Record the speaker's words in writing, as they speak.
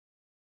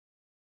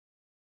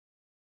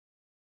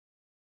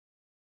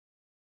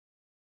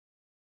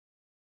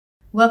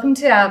Welcome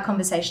to our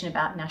conversation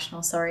about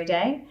National Sorry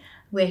Day.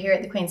 We're here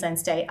at the Queensland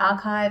State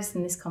Archives,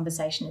 and this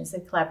conversation is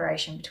a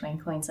collaboration between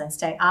Queensland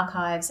State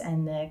Archives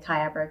and the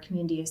Kyabra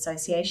Community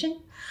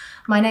Association.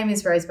 My name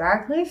is Rose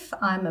Barrowcliffe.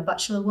 I'm a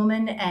Butchulla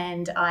woman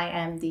and I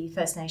am the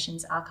First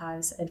Nations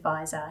Archives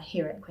Advisor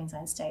here at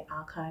Queensland State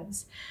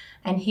Archives.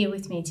 And here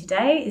with me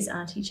today is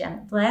Aunty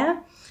Janet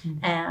Blair,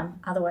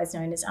 otherwise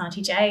known as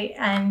Aunty J.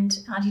 And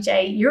Aunty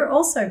J, you're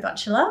also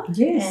Butchulla.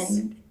 Yes.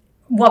 And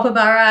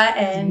Wapabara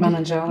and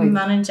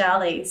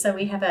Mununjali. So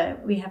we have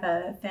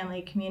a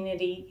family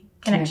community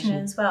connection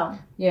as well.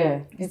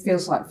 Yeah, it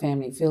feels like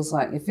family. It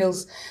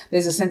feels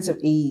there's a sense of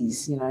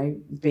ease,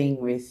 being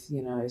with,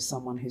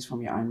 someone who's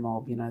from your own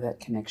mob,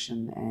 that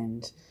connection.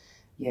 And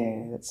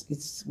yeah,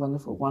 it's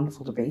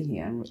wonderful to be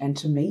here and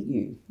to meet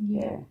you.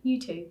 Yeah.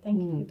 You too.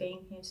 Thank you for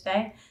being here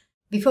today.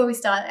 Before we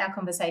start our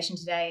conversation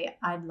today,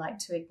 I'd like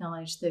to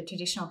acknowledge the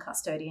traditional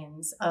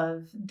custodians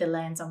of the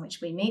lands on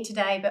which we meet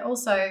today, but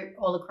also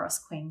all across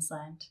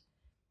Queensland.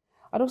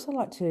 I'd also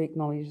like to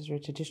acknowledge the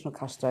traditional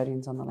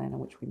custodians on the land on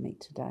which we meet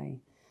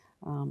today,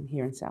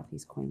 here in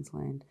southeast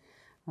Queensland,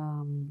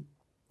 and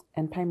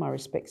pay my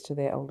respects to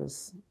their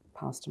elders,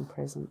 past and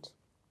present.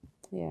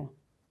 Yeah.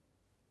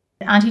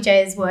 Aunty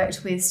J has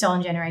worked with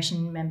Stolen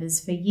Generation members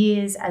for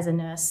years as a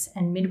nurse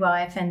and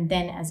midwife and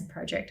then as a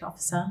project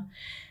officer.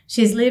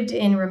 She's lived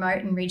in remote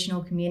and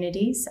regional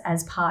communities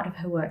as part of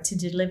her work to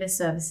deliver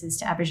services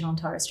to Aboriginal and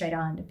Torres Strait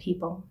Islander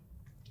people.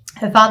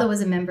 Her father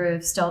was a member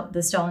of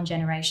the Stolen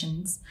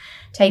Generations,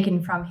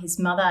 taken from his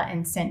mother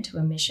and sent to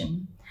a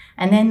mission,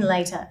 and then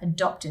later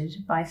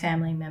adopted by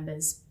family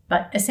members,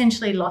 but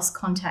essentially lost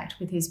contact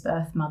with his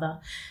birth mother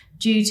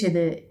due to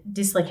the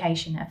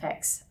dislocation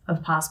effects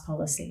of past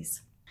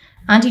policies.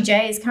 Aunty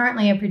J is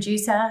currently a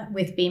producer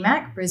with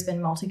BMAC,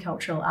 Brisbane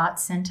Multicultural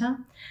Arts Centre,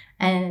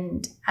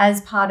 and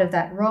as part of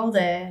that role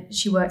there,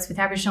 she works with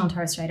Aboriginal and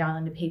Torres Strait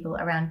Islander people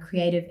around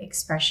creative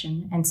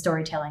expression and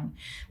storytelling,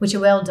 which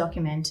are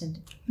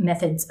well-documented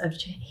methods of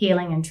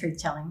healing and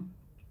truth-telling.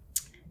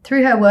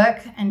 Through her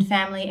work and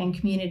family and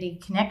community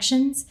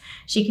connections,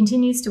 she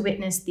continues to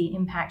witness the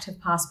impact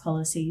of past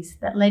policies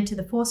that led to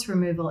the forced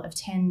removal of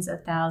tens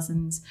of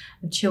thousands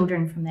of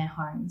children from their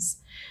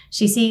homes.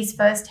 She sees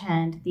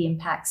firsthand the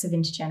impacts of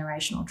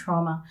intergenerational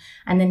trauma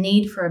and the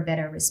need for a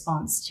better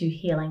response to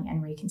healing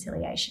and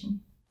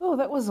reconciliation. Oh,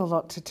 that was a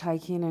lot to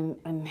take in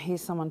and hear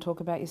someone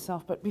talk about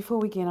yourself. But before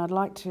we begin, I'd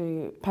like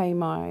to pay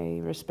my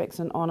respects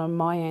and honour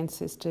my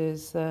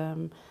ancestors,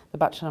 the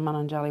Butchulla,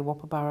 Mununjali,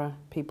 Wapabara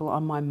people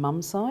on my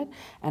mum's side,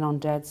 and on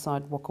dad's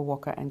side, Waka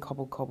Waka and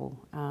Cobble Cobble.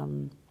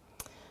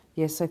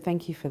 So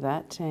thank you for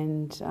that.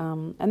 And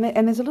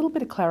there's a little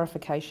bit of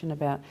clarification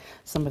about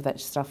some of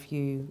that stuff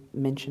you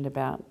mentioned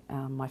about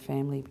my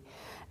family.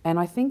 And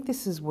I think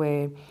this is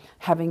where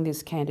having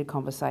this candid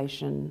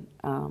conversation,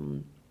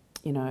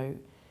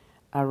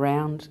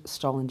 around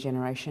stolen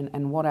generation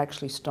and what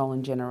actually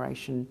stolen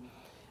generation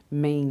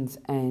means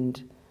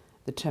and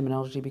the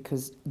terminology,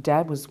 because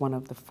Dad was one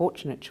of the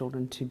fortunate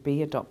children to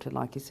be adopted,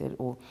 like you said,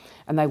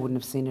 and they wouldn't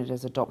have seen it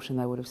as adoption,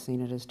 they would have seen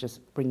it as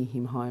just bringing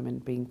him home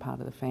and being part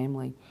of the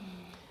family.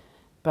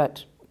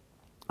 But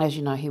as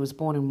you know, he was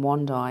born in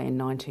Wandi in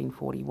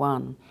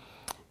 1941,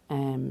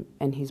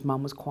 and his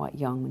mum was quite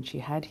young when she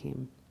had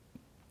him.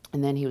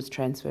 And then he was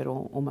transferred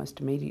almost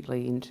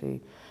immediately into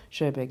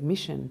Cherbourg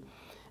Mission.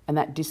 And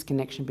that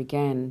disconnection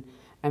began.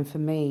 And for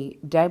me,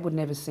 Dad would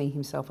never see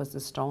himself as the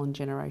stolen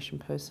generation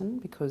person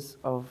because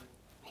of,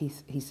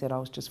 he said I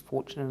was just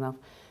fortunate enough.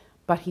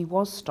 But he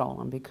was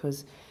stolen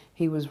because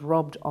he was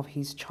robbed of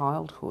his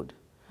childhood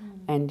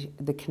and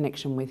the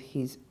connection with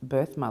his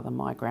birth mother,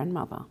 my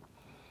grandmother.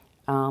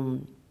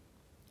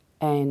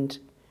 And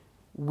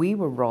we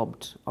were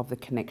robbed of the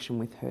connection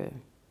with her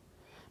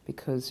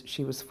because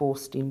she was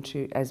forced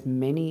into, as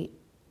many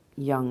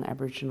young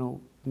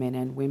Aboriginal men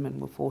and women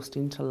were forced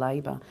into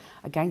labour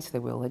against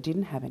their will. They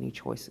didn't have any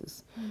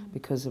choices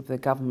because of the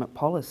government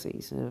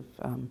policies of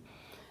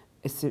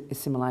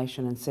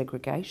assimilation and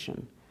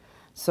segregation.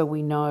 So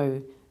we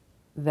know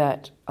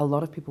that a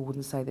lot of people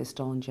wouldn't say they're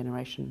stolen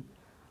generation,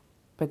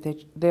 but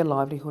their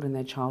livelihood and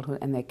their childhood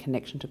and their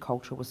connection to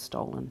culture was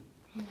stolen.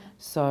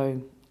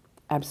 So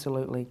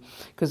absolutely.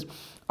 Because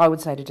I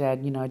would say to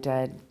Dad,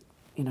 Dad,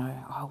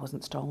 I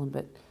wasn't stolen,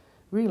 but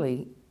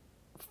really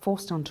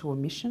forced onto a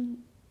mission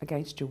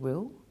against your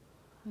will.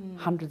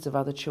 Hundreds of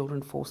other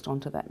children forced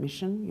onto that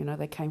mission.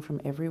 They came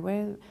from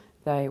everywhere.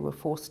 They were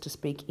forced to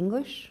speak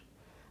English.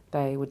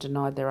 They were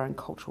denied their own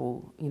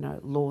cultural,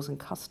 laws and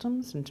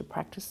customs and to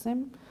practice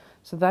them.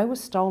 So they were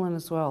stolen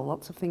as well.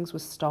 Lots of things were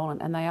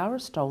stolen, and they are a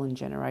stolen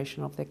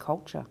generation of their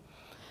culture.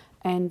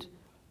 And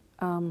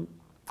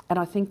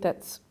I think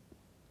that's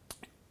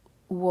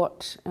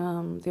what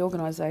the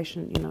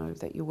organisation,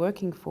 that you're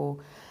working for,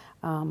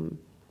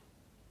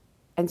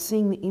 and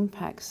seeing the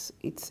impacts,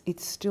 it's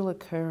still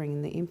occurring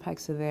and the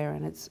impacts are there,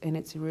 and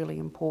it's really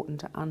important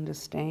to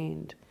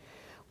understand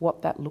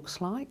what that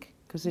looks like,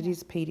 because it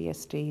is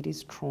PTSD, it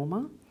is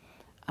trauma,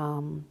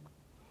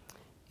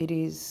 it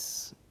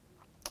is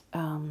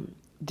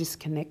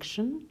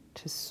disconnection,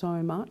 to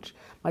so much.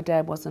 My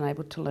dad wasn't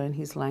able to learn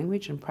his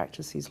language and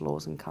practice his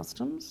laws and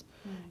customs.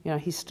 You know,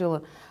 he's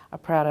still a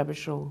proud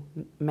Aboriginal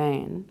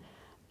man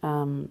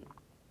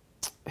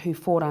who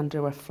fought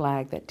under a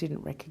flag that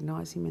didn't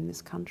recognise him in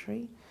this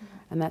country,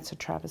 and that's a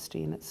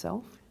travesty in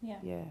itself.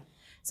 Yeah.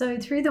 So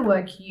through the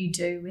work you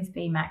do with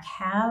BMAC,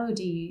 how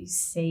do you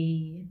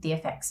see the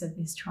effects of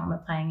this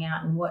trauma playing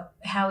out, and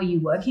how are you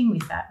working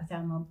with that with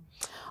our mob?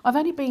 I've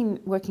only been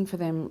working for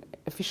them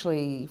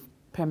officially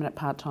permanent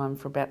part-time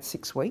for about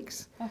 6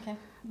 weeks. Okay.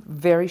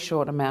 Very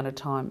short amount of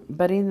time.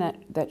 But in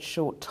that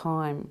short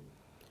time,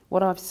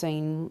 what I've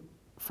seen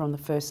from the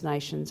First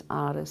Nations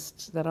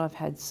artists that I've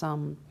had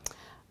some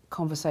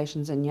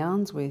conversations and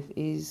yarns with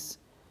is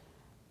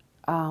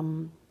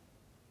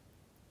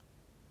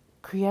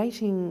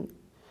creating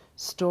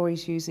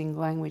stories using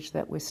language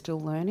that we're still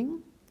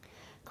learning,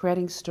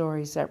 creating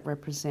stories that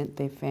represent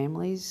their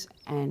families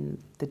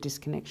and the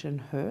disconnection,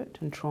 hurt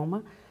and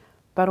trauma,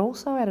 but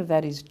also out of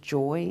that is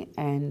joy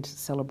and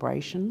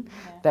celebration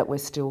that we're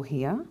still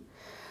here.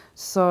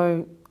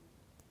 So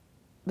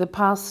the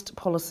past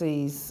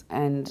policies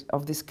and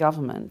of this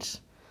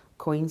government,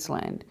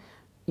 Queensland,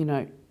 you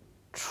know,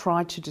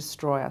 try to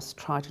destroy us,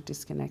 try to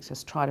disconnect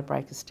us, try to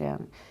break us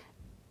down,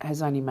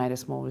 has only made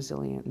us more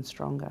resilient and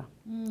stronger,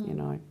 you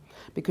know,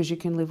 because you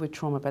can live with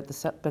trauma, but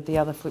the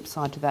other flip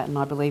side to that, and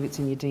I believe it's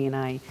in your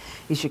DNA,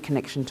 is your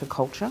connection to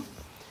culture.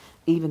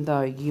 Even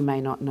though you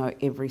may not know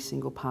every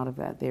single part of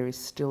that, there is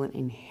still an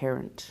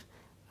inherent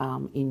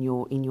in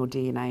your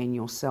DNA, in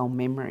your cell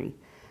memory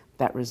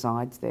that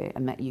resides there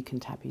and that you can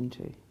tap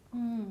into.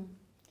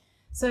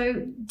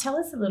 So tell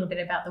us a little bit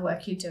about the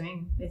work you're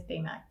doing with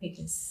BMAC,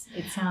 because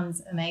it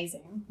sounds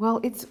amazing.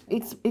 Well, it's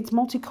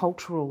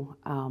multicultural.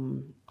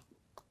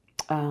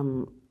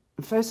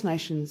 First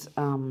Nations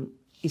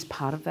is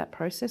part of that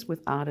process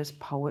with artists,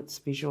 poets,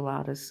 visual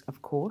artists,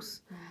 of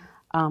course.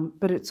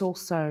 But it's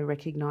also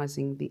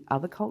recognising the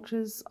other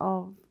cultures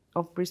of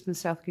Brisbane,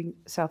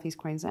 Southeast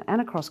Queensland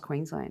and across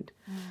Queensland.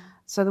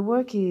 So the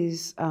work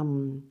is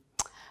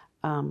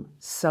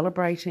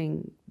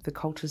celebrating the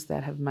cultures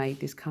that have made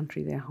this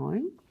country their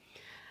home,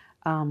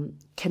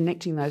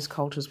 connecting those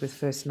cultures with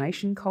First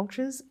Nation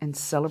cultures and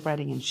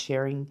celebrating and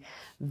sharing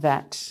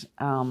that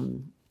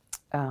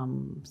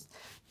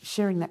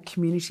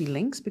community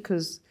links,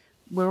 because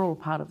we're all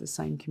part of the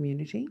same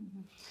community.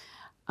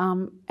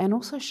 And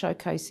also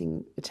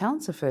showcasing the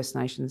talents of First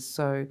Nations,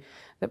 so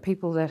that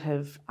people that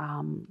have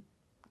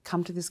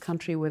come to this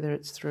country, whether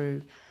it's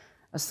through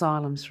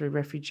asylum, through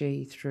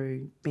refugee,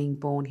 through being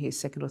born here,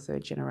 second or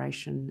third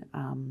generation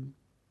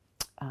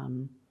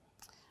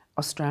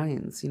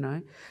Australians, you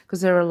know,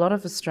 because there are a lot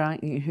of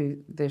Australians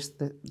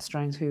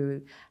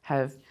who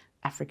have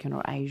African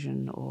or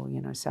Asian or,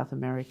 you know, South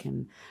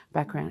American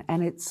background,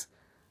 and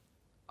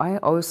I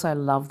also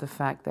love the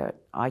fact that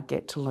I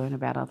get to learn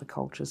about other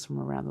cultures from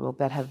around the world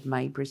that have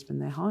made Brisbane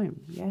their home.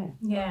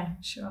 Yeah,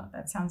 sure.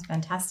 That sounds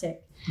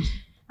fantastic.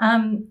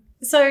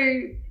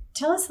 So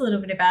tell us a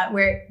little bit about,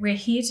 we're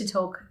here to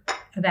talk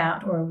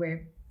about, or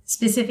we're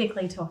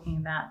specifically talking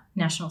about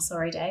National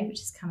Sorry Day,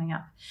 which is coming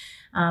up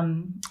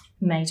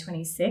May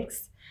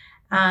 26th.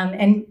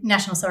 And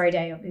National Sorry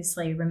Day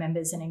obviously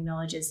remembers and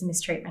acknowledges the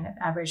mistreatment of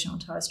Aboriginal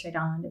and Torres Strait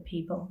Islander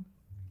people,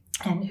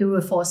 and who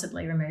were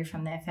forcibly removed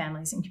from their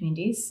families and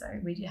communities. So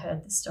we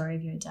heard the story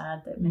of your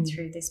dad that went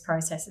through this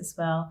process as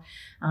well.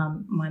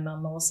 My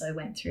mum also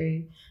went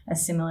through a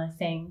similar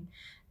thing.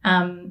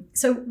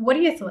 So what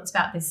are your thoughts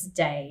about this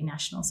day,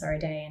 National Sorry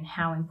Day, and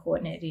how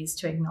important it is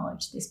to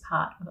acknowledge this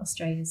part of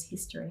Australia's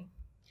history?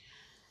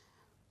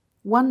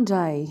 One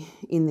day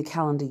in the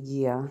calendar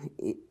year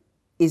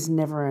is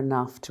never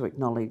enough to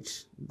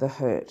acknowledge the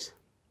hurt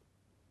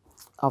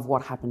of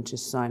what happened to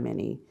so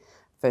many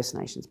First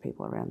Nations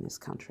people around this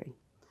country.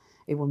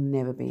 It will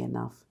never be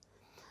enough.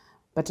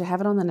 But to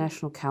have it on the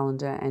national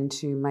calendar and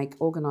to make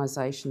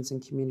organisations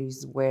and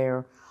communities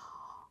aware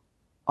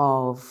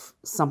of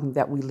something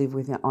that we live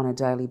with on a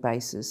daily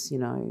basis, you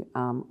know,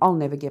 I'll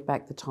never get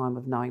back the time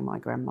of knowing my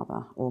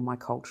grandmother or my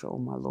culture or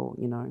my law,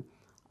 you know.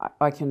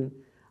 I can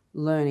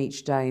learn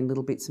each day in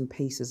little bits and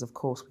pieces, of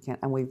course we can,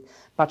 and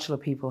Bachelor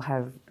people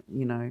have,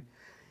 you know,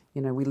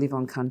 we live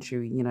on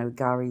country, you know,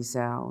 Gari's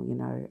our, you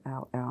know,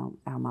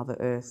 our Mother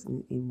Earth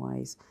in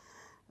ways.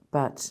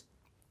 But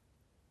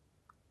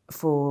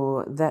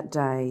for that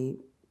day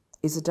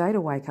is a day to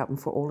wake up, and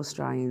for all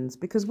Australians,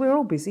 because we're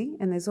all busy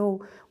and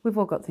we've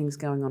all got things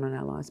going on in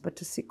our lives, but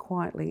to sit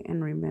quietly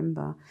and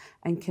remember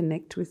and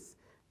connect with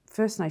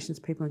First Nations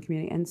people in the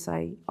community and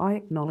say, I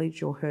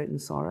acknowledge your hurt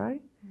and sorrow.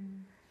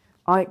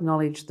 I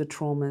acknowledge the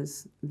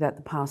traumas that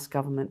the past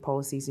government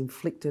policies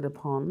inflicted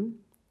upon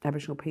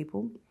Aboriginal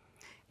people.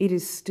 It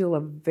is still a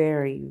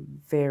very,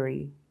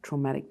 very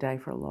traumatic day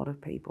for a lot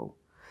of people.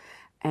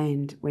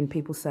 And when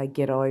people say,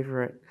 get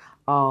over it,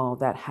 oh,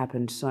 that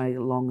happened so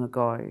long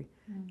ago.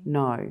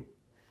 No,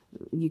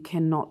 you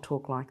cannot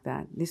talk like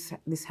that.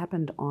 This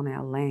happened on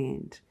our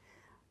land.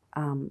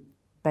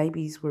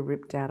 Babies were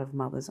ripped out of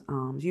mothers'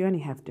 arms. You only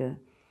have to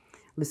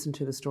listen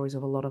to the stories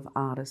of a lot of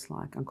artists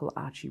like Uncle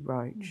Archie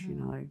Roach, you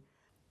know.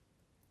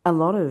 a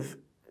lot of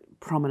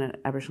prominent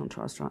Aboriginal and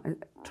Torres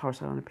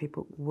Strait Islander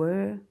people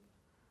were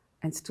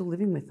and still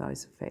living with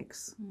those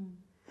effects.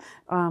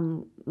 A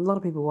lot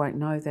of people won't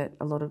know that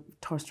a lot of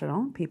Torres Strait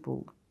Islander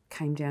people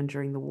came down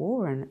during the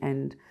war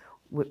and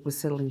was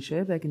settled in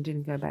Cherbourg and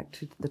didn't go back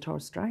to the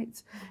Torres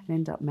Straits and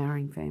end up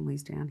marrying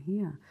families down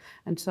here.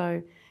 And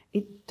so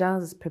it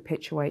does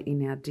perpetuate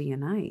in our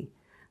DNA.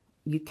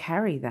 You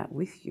carry that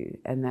with you,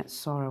 and that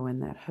sorrow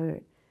and that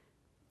hurt.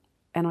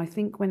 And I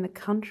think when I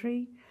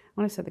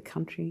say the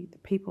country, the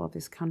people of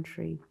this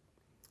country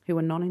who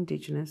are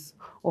non-Indigenous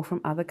or from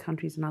other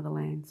countries and other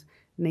lands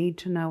need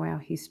to know our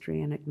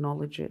history and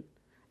acknowledge it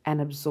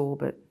and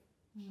absorb it.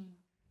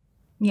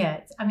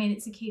 Yeah,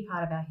 it's a key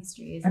part of our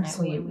history, isn't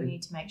Absolutely. it? We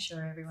need to make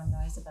sure everyone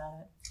knows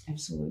about it.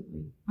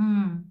 Absolutely.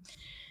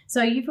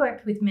 So you've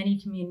worked with many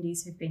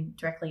communities who've been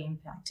directly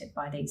impacted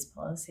by these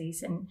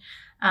policies, and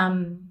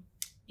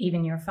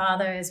even your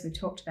father, as we've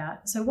talked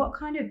about. So what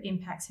kind of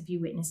impacts have you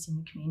witnessed in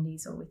the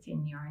communities or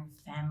within your own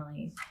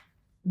family?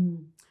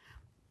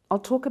 I'll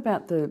talk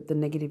about the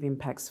negative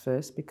impacts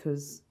first,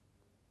 because,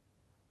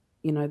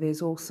 you know,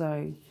 there's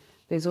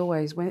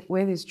always,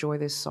 where there's joy,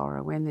 there's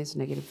sorrow. When there's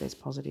negative, there's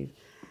positive.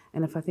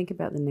 And if I think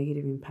about the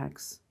negative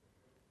impacts,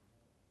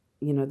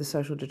 you know, the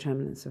social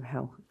determinants of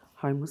health,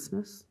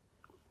 homelessness,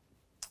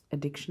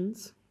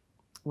 addictions,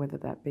 whether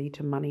that be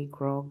to money,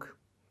 grog,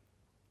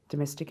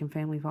 domestic and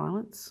family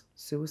violence,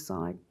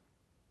 suicide,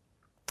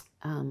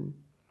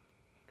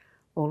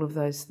 all of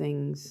those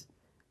things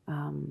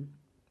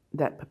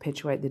that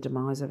perpetuate the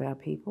demise of our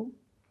people,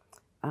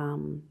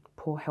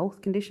 poor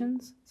health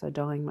conditions, so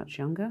dying much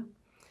younger,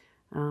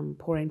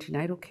 poor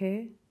antenatal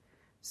care,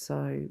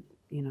 so,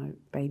 you know,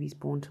 babies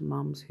born to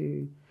mums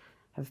who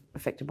have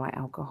affected by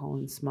alcohol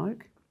and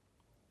smoke,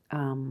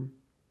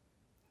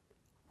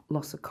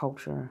 loss of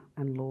culture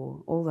and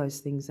law, all those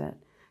things that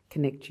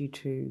connect you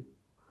to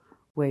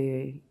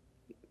where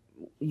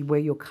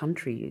your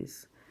country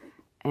is.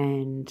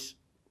 And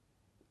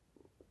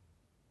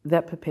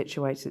that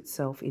perpetuates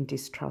itself in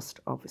distrust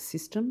of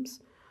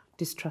systems,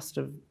 distrust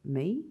of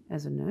me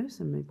as a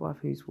nurse and midwife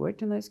who's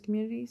worked in those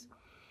communities,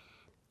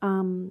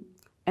 and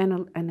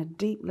a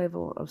deep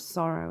level of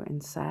sorrow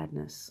and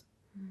sadness.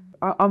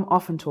 I'm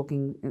often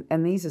talking,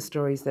 and these are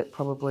stories that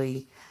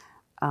probably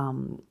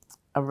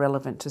are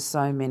relevant to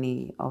so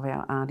many of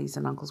our aunties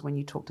and uncles when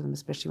you talk to them,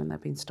 especially when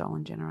they've been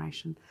stolen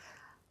generation.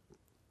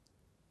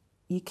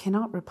 You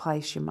cannot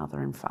replace your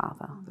mother and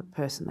father, the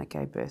person that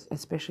gave birth,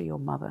 especially your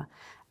mother,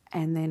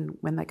 and then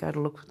when they go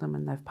to look for them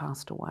and they've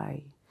passed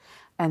away.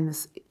 And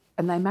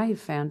they may have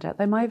found out,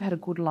 they may have had a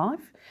good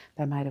life,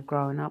 they may have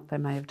grown up, they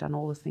may have done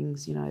all the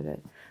things, you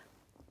know,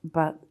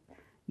 but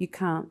you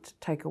can't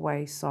take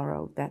away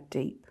sorrow that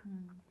deep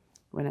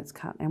when it's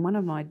cut. And one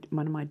of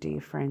my dear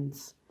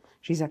friends,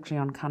 she's actually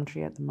on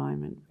country at the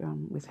moment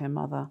with her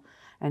mother,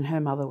 and her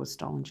mother was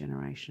stolen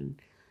generation.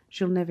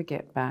 She'll never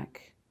get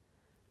back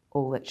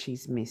all that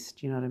she's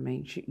missed, you know what I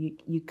mean?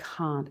 You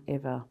can't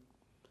ever.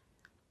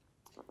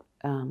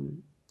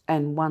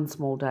 And one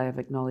small day of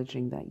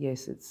acknowledging that,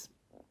 yes, it's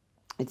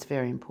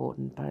very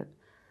important, but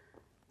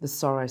the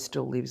sorrow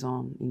still lives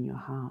on in your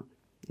heart.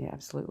 Yeah,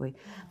 absolutely.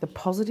 The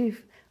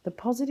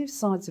positive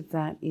sides of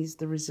that is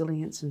the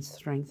resilience and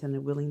strength and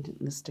the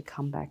willingness to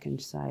come back and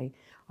say,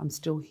 I'm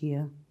still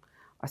here.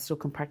 I still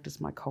can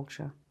practice my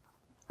culture.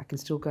 I can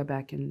still go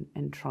back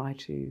and try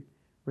to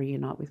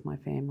reunite with my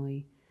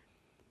family.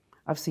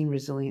 I've seen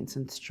resilience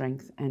and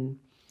strength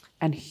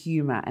and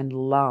humour and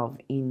love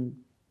in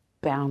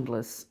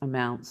boundless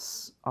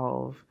amounts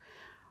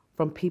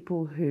from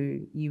people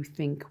who you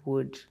think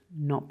would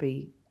not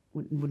be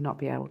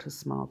able to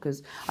smile.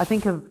 Because I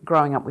think of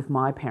growing up with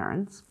my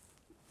parents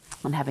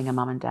and having a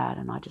mum and dad,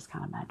 and I just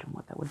can't imagine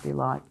what that would be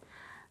like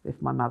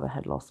if my mother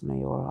had lost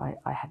me, or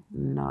I had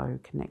no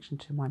connection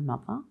to my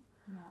mother,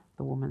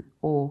 the woman.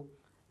 Or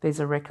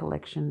there's a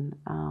recollection.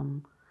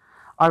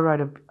 I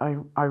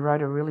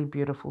wrote a really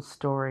beautiful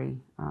story.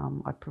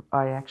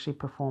 I actually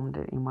performed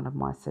it in one of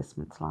my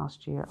assessments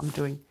last year.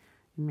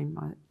 I'm in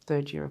my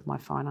third year of my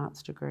fine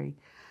arts degree,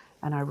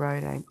 and I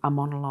wrote a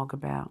monologue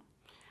about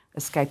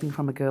escaping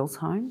from a girls'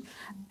 home,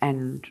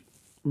 and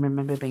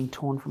remember being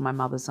torn from my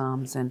mother's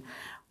arms and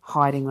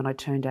hiding. When I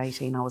turned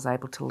 18, I was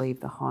able to leave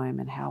the home,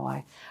 and how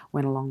I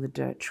went along the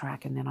dirt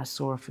track, and then I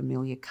saw a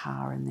familiar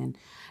car, and then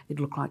it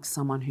looked like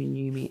someone who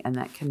knew me, and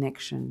that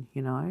connection,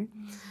 you know.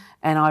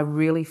 And I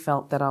really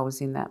felt that I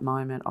was in that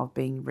moment of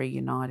being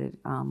reunited.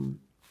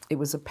 It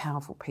was a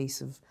powerful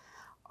piece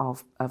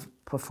of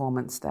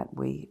performance that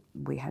we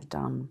had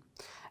done,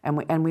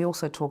 and we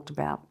also talked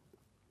about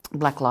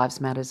Black Lives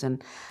Matters,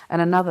 and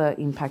another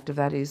impact of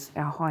that is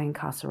our high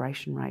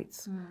incarceration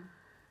rates.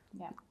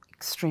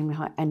 Extremely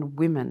high, and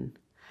women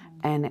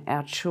and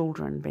our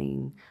children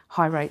being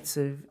high rates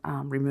of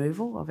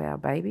removal of our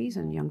babies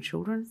and young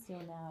children.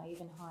 Still now,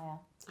 even higher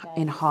today.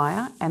 And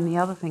higher. And the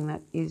other thing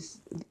that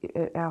is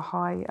our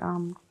high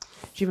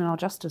juvenile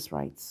justice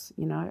rates,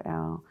 you know,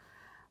 our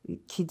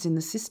kids in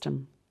the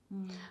system.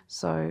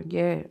 So,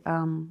 yeah,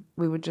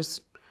 we were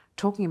just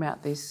talking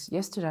about this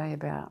yesterday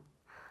about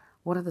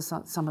what are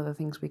some of the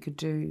things we could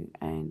do?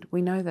 And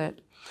we know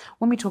that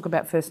when we talk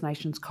about First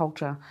Nations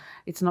culture,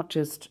 it's not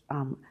just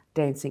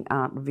dancing,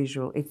 art,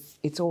 visual.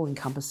 It's all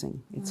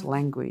encompassing. It's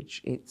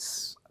language.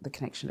 It's the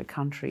connection to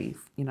country.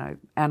 You know,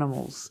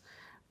 animals,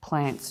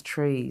 plants,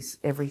 trees,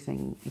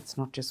 everything. It's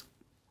not just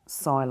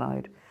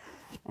siloed.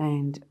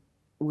 And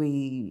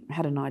we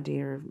had an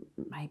idea of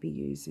maybe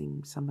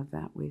using some of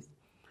that with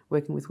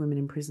working with women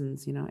in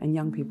prisons, you know, and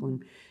young people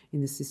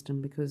in the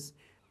system, because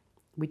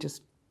we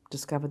just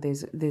discovered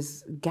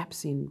there's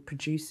gaps in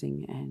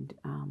producing and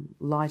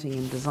lighting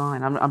and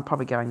design. I'm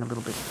probably going a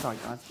little bit, sorry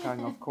guys,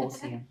 going off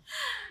course here.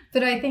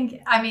 But I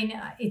think, I mean,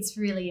 it's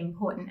really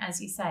important, as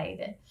you say,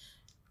 that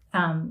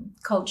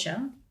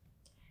culture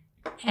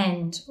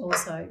and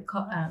also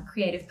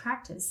creative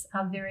practice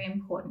are very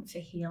important for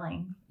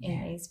healing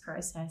in these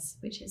processes,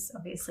 which is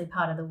obviously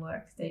part of the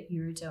work that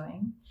you're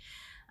doing.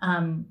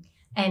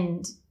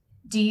 And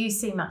do you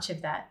see much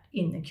of that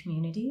in the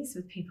communities,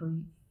 with people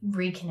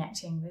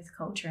reconnecting with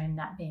culture and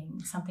that being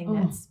something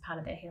that's part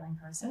of their healing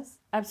process?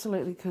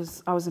 Absolutely,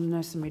 because I was a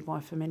nurse and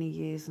midwife for many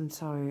years, and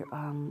so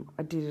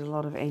I did a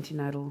lot of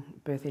antenatal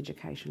birth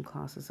education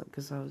classes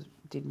because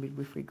did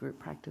midwifery group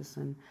practice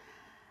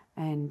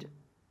and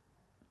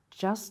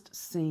just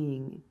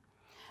seeing,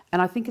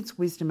 and I think it's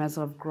wisdom as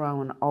I've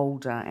grown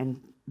older and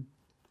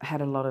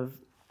had a lot of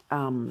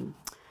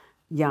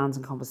yarns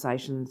and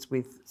conversations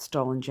with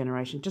Stolen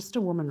Generation. Just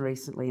a woman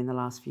recently in the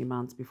last few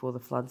months before the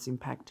floods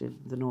impacted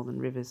the Northern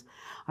Rivers,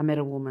 I met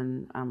a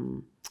woman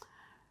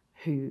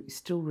who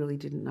still really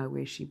didn't know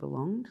where she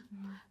belonged.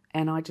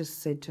 And I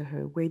just said to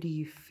her, where do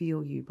you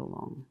feel you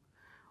belong?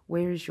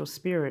 Where is your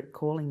spirit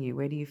calling you?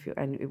 Where do you feel?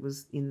 And it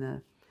was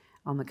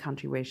on the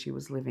country where she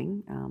was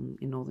living,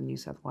 in northern New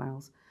South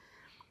Wales.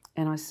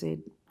 And I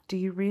said, do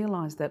you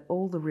realise that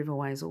all the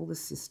riverways, all the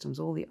systems,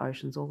 all the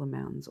oceans, all the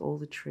mountains, all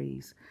the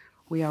trees,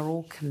 we are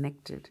all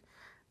connected.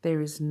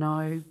 There is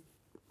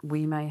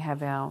we may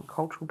have our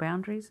cultural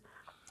boundaries,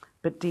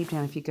 but deep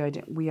down, if you go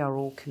down, we are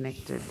all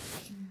connected.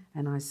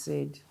 And I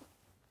said,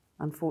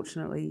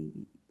 unfortunately,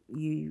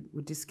 you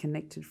were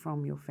disconnected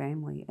from your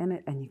family,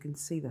 and you can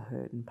see the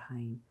hurt and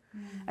pain.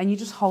 And you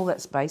just hold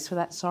that space for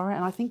that sorrow.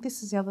 And I think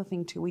this is the other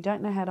thing too. We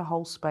don't know how to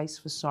hold space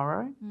for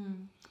sorrow.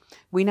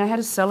 We know how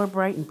to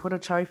celebrate and put a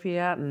trophy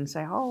out and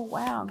say, oh,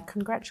 wow,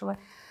 congratulate.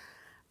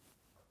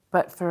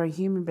 But for a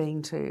human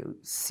being to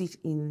sit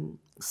in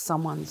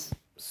someone's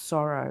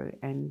sorrow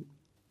and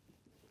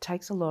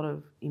takes a lot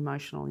of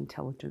emotional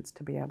intelligence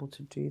to be able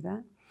to do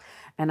that.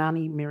 And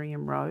Aunty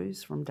Miriam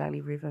Rose from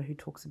Daly River, who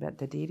talks about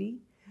Dadiri,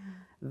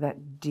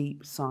 that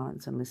deep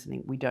silence and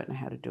listening, we don't know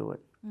how to do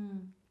it.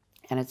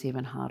 And it's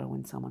even harder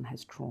when someone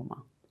has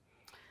trauma,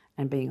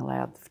 and being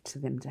allowed to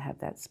them to have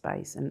that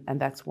space. And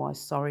that's why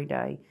Sorry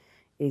Day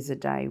is a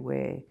day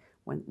where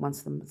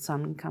once the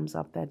sun comes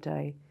up that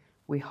day,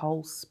 we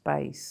hold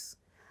space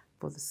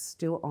for the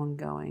still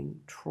ongoing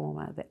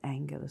trauma, the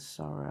anger, the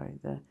sorrow.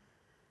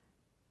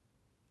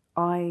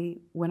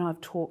 When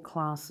I've taught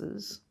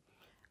classes,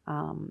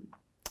 and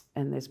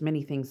there's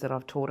many things that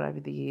I've taught over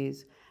the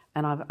years,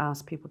 and I've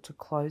asked people to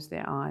close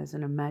their eyes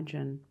and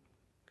imagine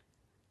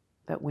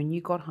that when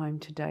you got home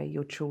today,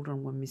 your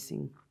children were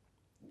missing.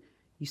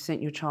 You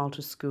sent your child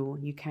to school,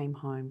 you came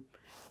home,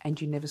 and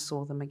you never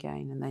saw them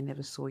again, and they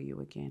never saw you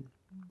again.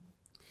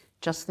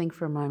 Just think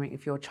for a moment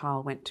if your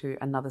child went to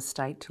another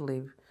state to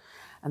live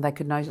and they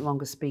could no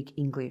longer speak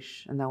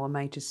English and they were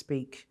made to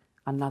speak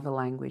another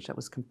language that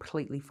was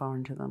completely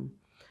foreign to them,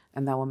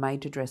 and they were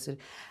made to dress it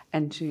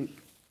and to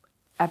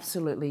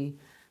absolutely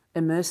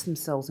immerse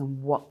themselves in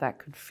what that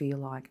could feel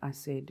like. I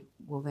said,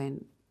 well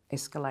then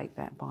escalate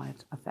that by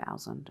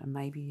 1,000, and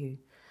maybe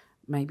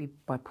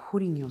by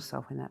putting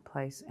yourself in that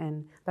place.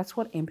 And that's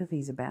what empathy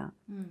is about,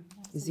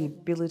 is the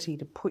ability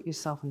to put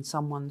yourself in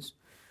someone's,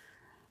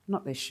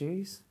 not their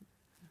shoes,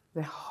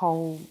 their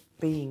whole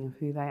being of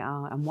who they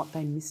are and what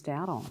they missed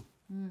out on.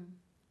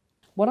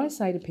 What I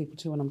say to people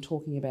too when we're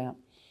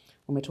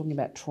talking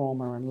about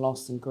trauma and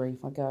loss and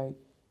grief, I go,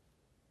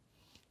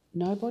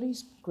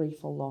 nobody's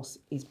grief or loss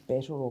is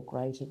better or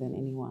greater than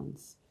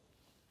anyone's.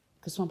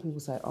 Because some people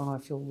say, oh, I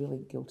feel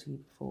really guilty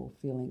for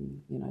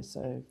feeling,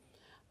 so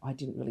I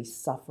didn't really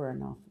suffer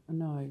enough.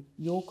 No,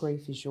 your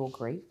grief is your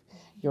grief.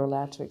 You're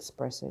allowed to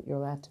express it. You're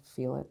allowed to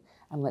feel it,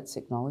 and let's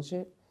acknowledge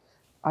it.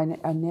 I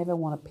never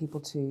want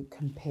people to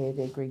compare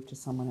their grief to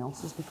someone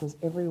else's, because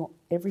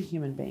every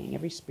human being,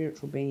 every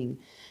spiritual being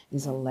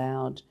is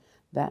allowed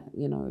that,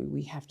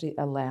 we have to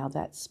allow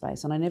that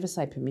space. And I never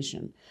say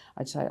permission.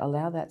 I'd say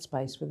allow that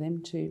space for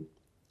them to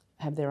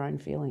have their own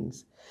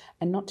feelings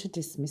and not to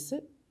dismiss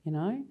it,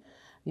 I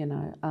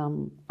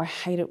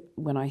hate it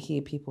when I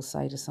hear people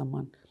say to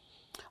someone,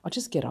 oh,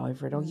 just get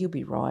over it, or you'll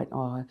be right,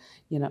 or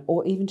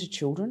even to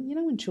children,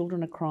 when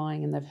children are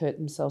crying and they've hurt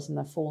themselves and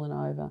they've fallen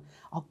over,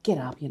 oh, get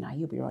up,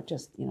 you'll be right,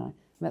 just, And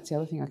that's the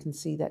other thing, I can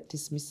see that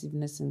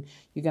dismissiveness, and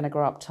you're going to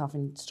grow up tough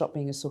and stop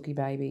being a sooky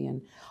baby.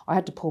 And I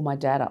had to pull my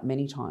dad up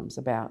many times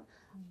about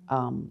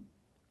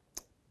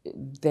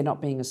they're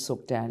not being a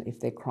sook, Dad, if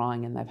they're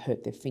crying and they've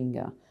hurt their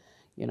finger.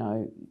 you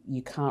know,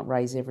 you can't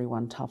raise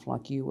everyone tough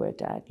like you were,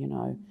 Dad, you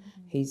know.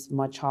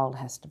 My child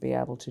has to be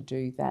able to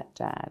do that,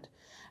 Dad.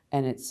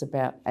 And it's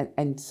about,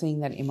 and seeing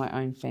that in my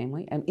own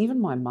family, and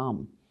even my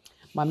mum.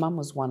 My mum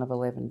was one of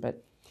 11,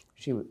 but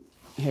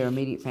her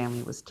immediate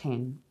family was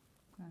 10.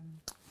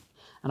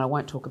 And I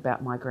won't talk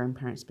about my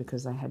grandparents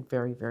because they had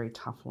very, very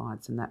tough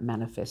lives, and that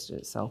manifested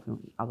itself in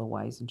other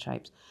ways and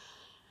shapes.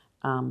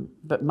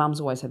 But Mum's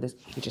always had this,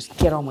 you just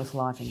get on with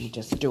life and you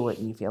just do it,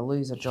 and if you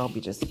lose a job,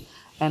 you just...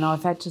 And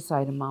I've had to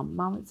say to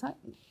Mum,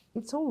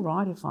 it's all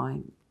right if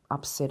I'm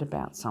upset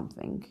about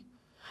something.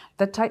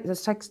 That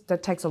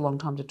takes a long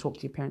time to talk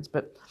to your parents,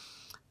 but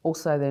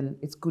also then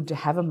it's good to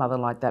have a mother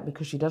like that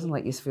because she doesn't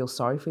let you feel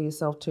sorry for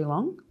yourself too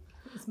long.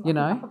 You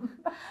know,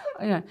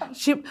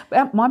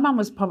 my mum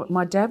was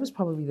my dad was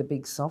probably the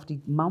big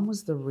softy. Mum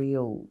was the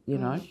real, you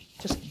know,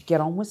 just get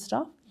on with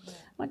stuff. Yeah.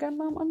 I go,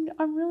 Mum,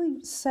 I'm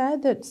really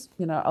sad that,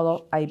 you know, a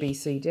lot A, B,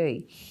 C,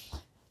 D,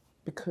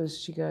 because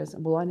she goes,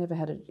 well, I never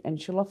had and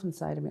she'll often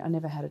say to me, I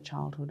never had a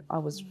childhood.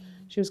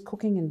 She was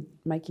cooking and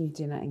making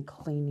dinner and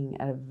cleaning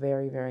at a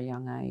very, very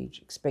young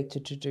age,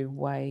 expected to do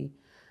way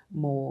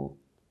more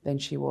than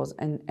she was.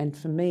 And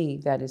for me,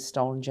 that is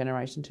stolen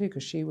generation too,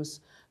 because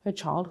her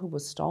childhood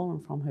was stolen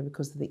from her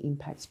because of the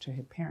impacts to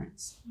her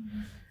parents.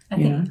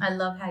 I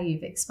love how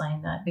you've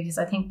explained that, because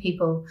I think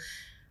people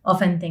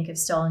often think of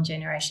stolen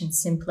generation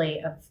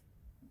simply of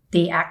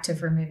the act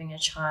of removing a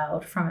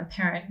child from a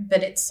parent,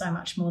 but it's so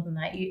much more than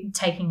that. You're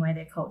taking away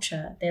their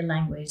culture, their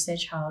language, their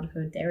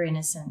childhood, their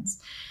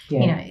innocence. Yeah.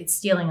 You know, it's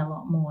stealing a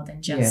lot more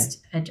than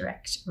just a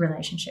direct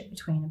relationship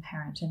between a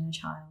parent and a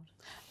child.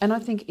 And I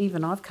think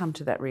even I've come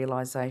to that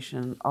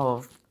realisation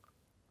of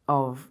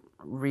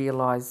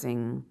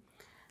realising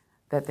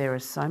that there are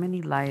so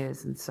many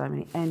layers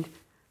and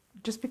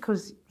just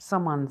because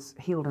someone's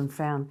healed and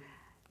found,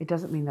 it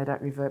doesn't mean they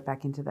don't revert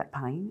back into that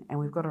pain. And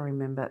we've got to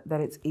remember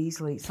that it's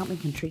something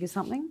can trigger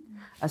something,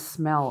 a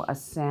smell, a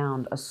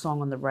sound, a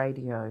song on the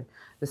radio,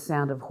 the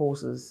sound of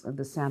horses,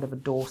 the sound of a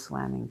door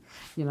slamming,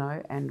 you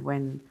know, and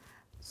when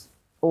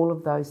all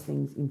of those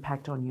things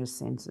impact on your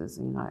senses,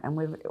 you know,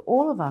 and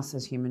all of us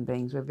as human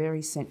beings, we're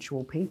very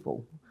sensual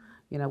people.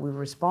 You know, we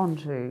respond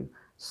to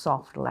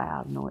soft,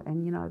 loud noise,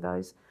 and, you know,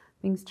 those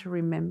things to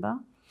remember.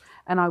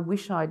 And I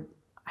wish I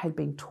had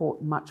been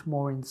taught much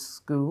more in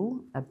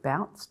school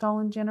about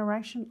stolen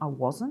generation. I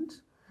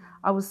wasn't.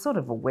 I was sort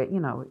of aware, you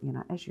know,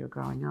 as you're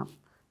growing up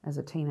as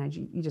a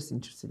teenager, you're just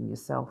interested in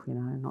yourself, you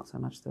know, not so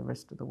much the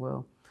rest of the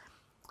world.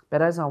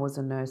 But as I was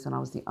a nurse, and I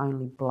was the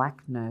only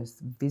black nurse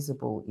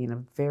visible in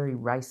a very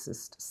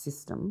racist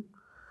system,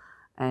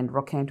 and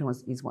Rockhampton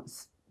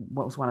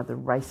was one of the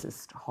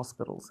racist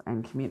hospitals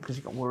and community, because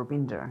you've got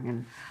Warrabinda,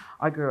 and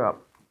I grew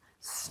up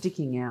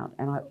sticking out,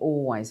 and I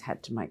always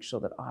had to make sure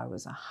that I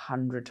was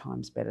 100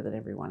 times better than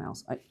everyone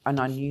else. And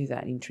I knew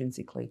that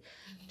intrinsically.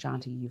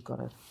 Aunty, you've got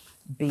to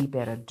be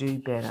better, do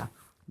better.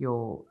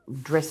 Your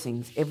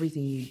dressings,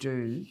 everything you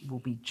do will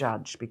be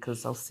judged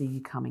because they'll see you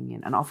coming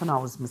in. And often I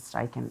was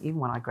mistaken, even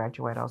when I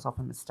graduated, I was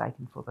often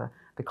mistaken for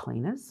the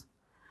cleaners,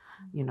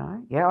 you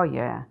know.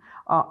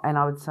 Oh, and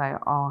I would say,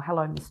 oh,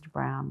 hello, Mr.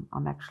 Brown.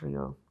 I'm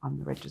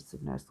the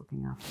registered nurse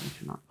looking after you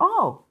tonight.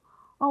 Oh,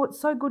 it's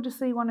so good to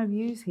see one of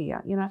yous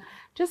here, you know,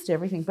 just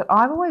everything. But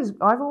I've always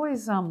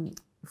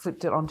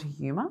flipped it onto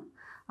humour.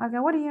 I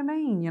go, what do you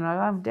mean? You know,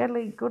 I'm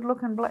deadly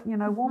good-looking, black, you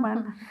know,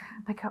 woman.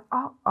 They go,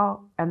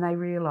 oh, and they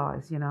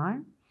realise, you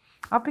know.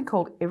 I've been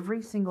called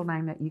every single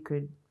name that you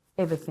could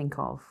ever think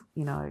of,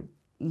 you know,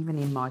 even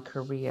in my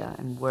career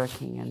and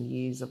working and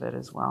years of it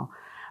as well.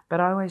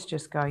 But I always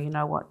just go, you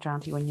know what,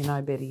 Aunty, when you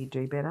know better, you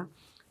do better.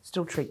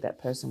 Still treat that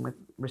person with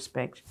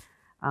respect.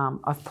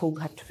 I've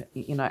pulled,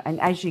 you know, and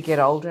as you get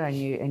older and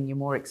you're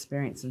more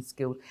experienced and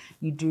skilled,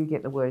 you do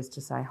get the words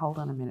to say, hold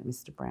on a minute,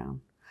 Mr. Brown,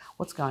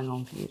 what's going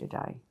on for you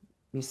today?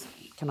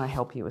 Can I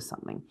help you with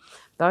something?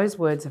 Those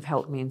words have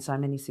helped me in so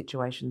many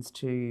situations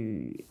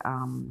to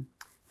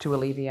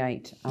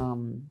alleviate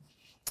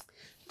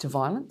to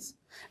violence.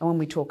 And when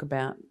we talk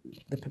about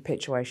the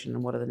perpetuation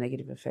and what are the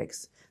negative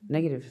effects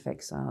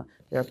are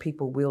there are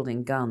people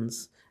wielding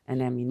guns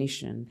and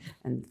ammunition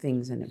and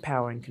things and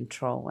power and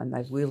control, and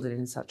they've wielded it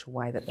in such a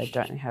way that they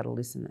don't know how to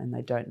listen and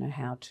they don't know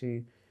how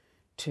to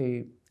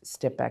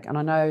step back. And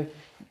I know,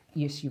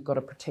 yes, you've got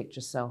to protect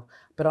yourself,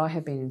 but I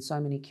have been in so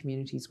many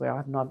communities where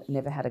I've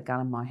never had a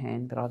gun in my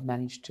hand, but I've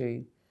managed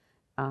to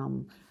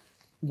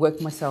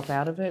work myself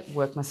out of it,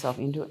 work myself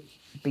into it,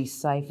 be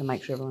safe and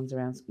make sure everyone's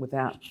around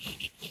without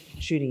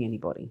shooting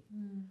anybody.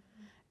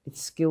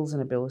 It's skills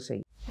and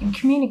ability. And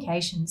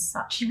communication is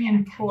such an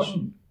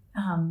important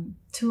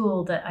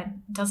tool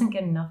that doesn't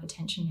get enough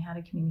attention, how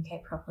to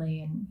communicate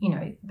properly. And, you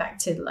know, back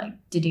to like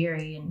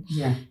Didiri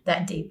and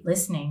that deep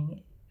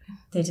listening,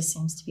 there just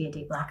seems to be a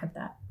deep lack of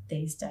that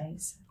these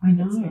days. I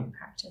know. It's not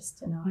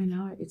practiced enough. I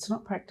know. It's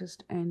not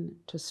practiced, and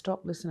to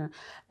stop listening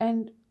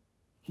and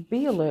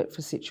be alert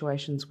for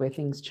situations where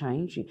things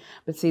change.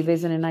 But see,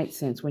 there's an innate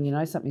sense when you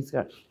know something's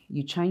got,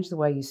 you change the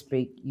way you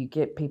speak, you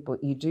get people,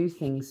 you do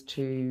things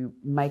to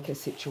make a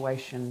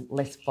situation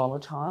less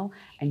volatile,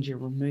 and you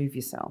remove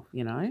yourself,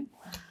 you know.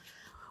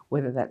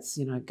 whether that's,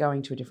 you know,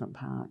 going to a different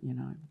part, you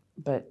know.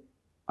 But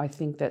I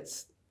think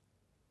that's,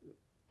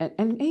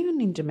 and even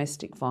in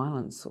domestic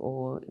violence,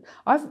 or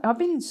I've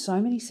been in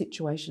so many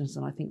situations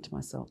and I think to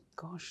myself,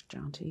 gosh,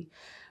 Aunty,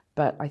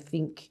 but I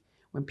think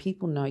when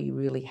people know you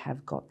really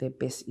have got their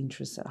best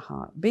interests at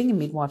heart, being a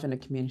midwife in a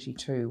community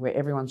too, where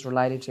everyone's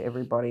related to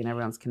everybody and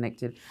everyone's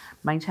connected,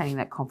 maintaining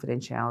that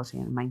confidentiality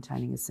and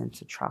maintaining a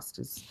sense of trust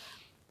is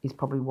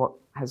probably what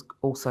has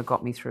also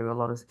got me through a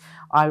lot of.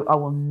 I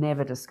will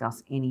never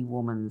discuss any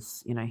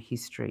woman's, you know,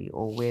 history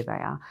or where they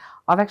are.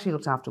 I've actually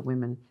looked after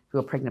women who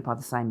are pregnant by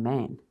the same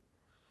man,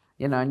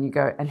 you know, and you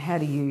go, and how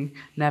do you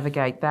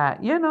navigate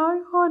that? You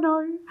know, I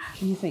know,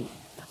 and you think.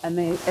 And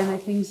they're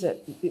things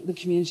that the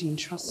community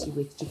entrusts you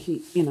with to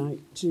keep, you know,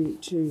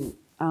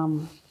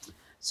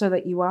 so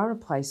that you are a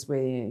place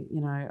where,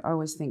 you know, I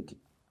always think,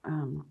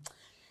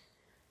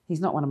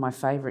 he's not one of my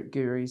favourite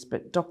gurus,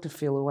 but Dr.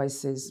 Phil always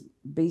says,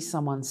 be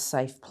someone's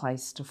safe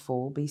place to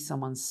fall, be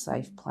someone's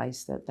safe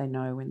place that they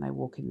know when they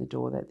walk in the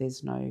door that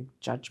there's no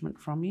judgment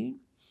from you.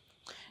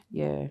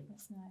 Yeah.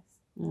 That's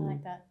nice. I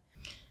like that.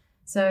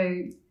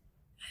 So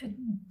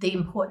the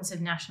importance of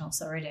National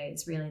Sorry Day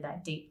is really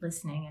that deep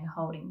listening and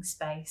holding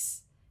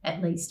space,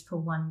 at least for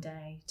one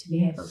day, to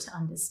be able to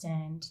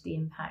understand the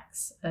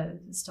impacts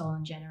of the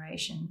stolen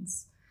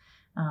generations,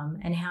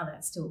 and how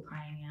that's still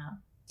playing out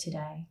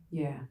today.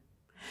 Yeah.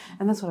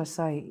 And that's what I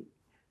say,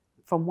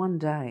 from one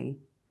day,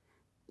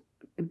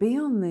 be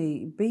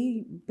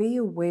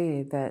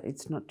aware that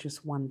it's not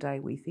just one day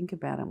we think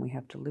about it and we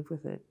have to live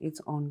with it.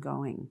 It's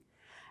ongoing.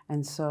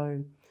 And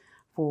so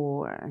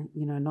for,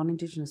 you know,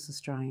 non-Indigenous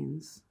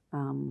Australians,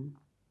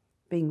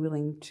 being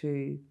willing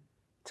to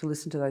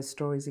listen to those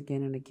stories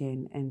again and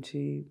again, and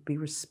to be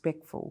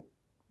respectful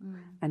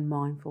and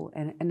mindful,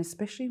 and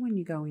especially when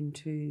you go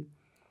into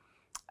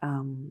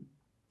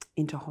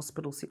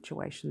hospital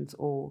situations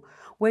or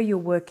where you're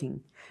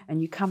working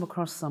and you come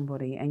across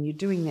somebody and you're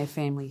doing their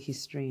family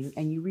history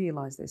and you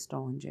realise they're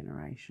stolen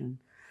generation,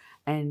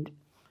 and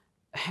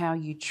how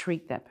you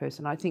treat that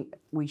person. I think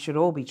we should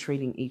all be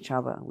treating each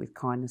other with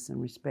kindness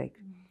and respect,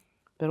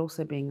 but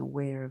also being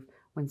aware of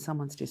when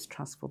someone's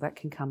distrustful, that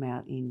can come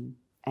out in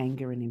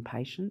anger and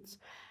impatience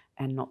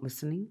and not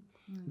listening.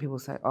 People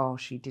say, oh,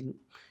 she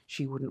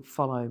wouldn't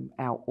follow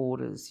our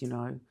orders, you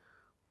know.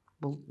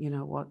 Well, you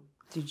know what?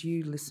 Did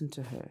you listen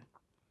to her?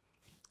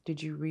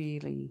 Did you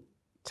really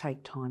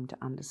take time to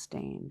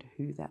understand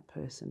who that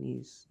person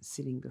is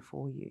sitting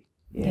before you?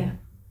 Yeah.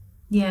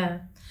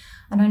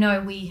 And I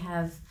know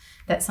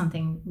that's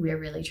something we're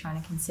really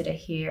trying to consider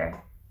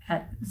here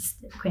at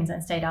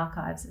Queensland State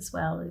Archives as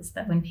well, is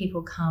that when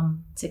people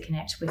come to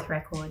connect with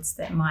records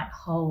that might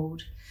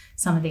hold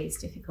some of these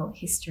difficult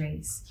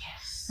histories,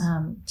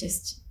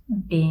 just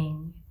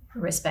being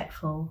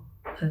respectful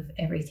of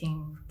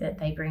everything that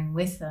they bring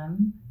with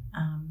them,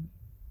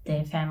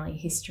 their family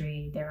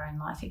history, their own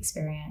life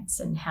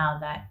experience, and how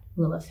that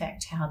will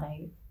affect how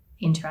they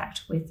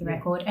interact with the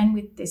record and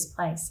with this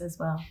place as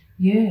well.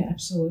 Yeah,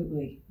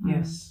 absolutely.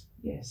 Yes.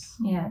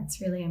 Yeah,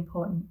 it's really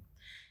important.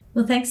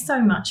 Well, thanks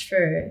so much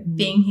for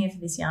being here for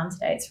this yarn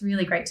today. It's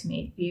really great to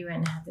meet you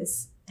and have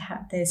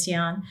this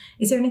yarn.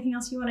 Is there anything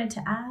else you wanted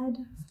to add?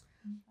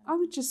 I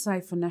would just say,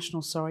 for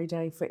National Sorry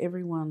Day, for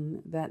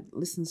everyone that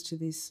listens to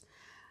this,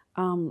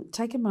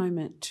 take a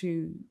moment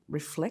to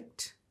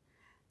reflect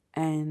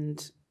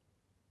and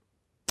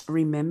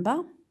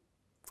remember,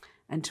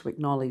 and to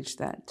acknowledge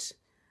that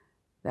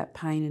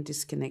pain and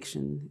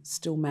disconnection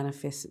still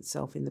manifests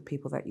itself in the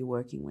people that you're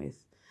working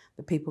with,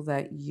 the people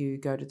that you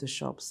go to the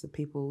shops, the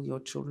people your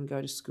children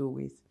go to school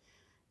with,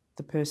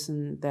 the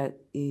person that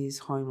is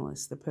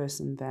homeless, the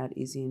person that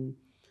is in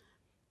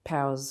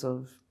powers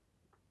of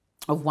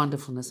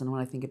wonderfulness. And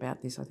when I think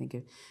about this, I think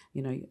of,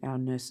 you know, our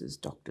nurses,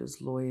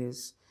 doctors,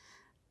 lawyers.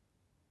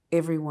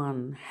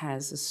 Everyone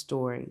has a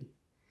story.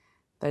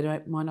 They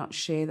might not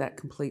share that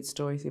complete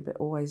story with you, but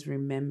always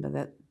remember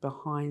that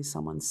behind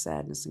someone's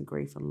sadness and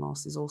grief and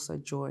loss is also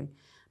joy.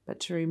 But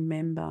to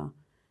remember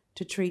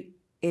to treat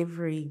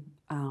every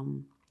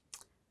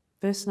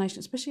First Nation,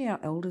 especially our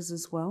elders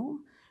as well,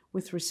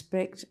 with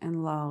respect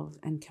and love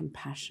and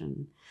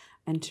compassion,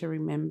 and to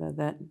remember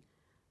that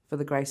for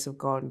the grace of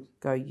God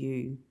go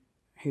you,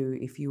 who,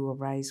 if you were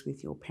raised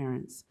with your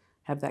parents,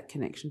 have that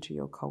connection to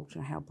your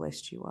culture, how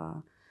blessed you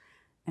are.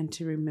 And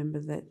to remember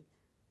that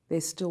they're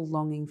still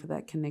longing for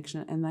that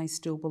connection, and they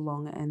still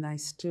belong, and they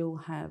still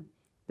have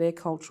their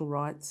cultural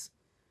rights,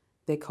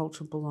 their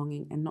cultural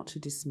belonging, and not to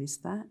dismiss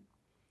that,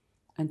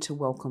 and to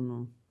welcome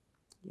them.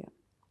 Yeah.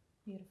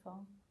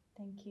 Beautiful.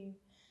 Thank you.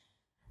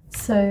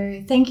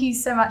 So thank you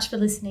so much for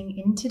listening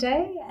in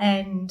today,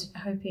 and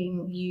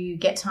hoping you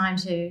get time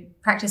to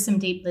practice some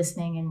deep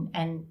listening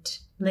and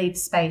leave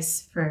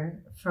space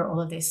for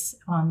all of this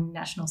on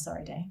National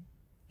Sorry Day.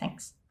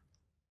 Thanks.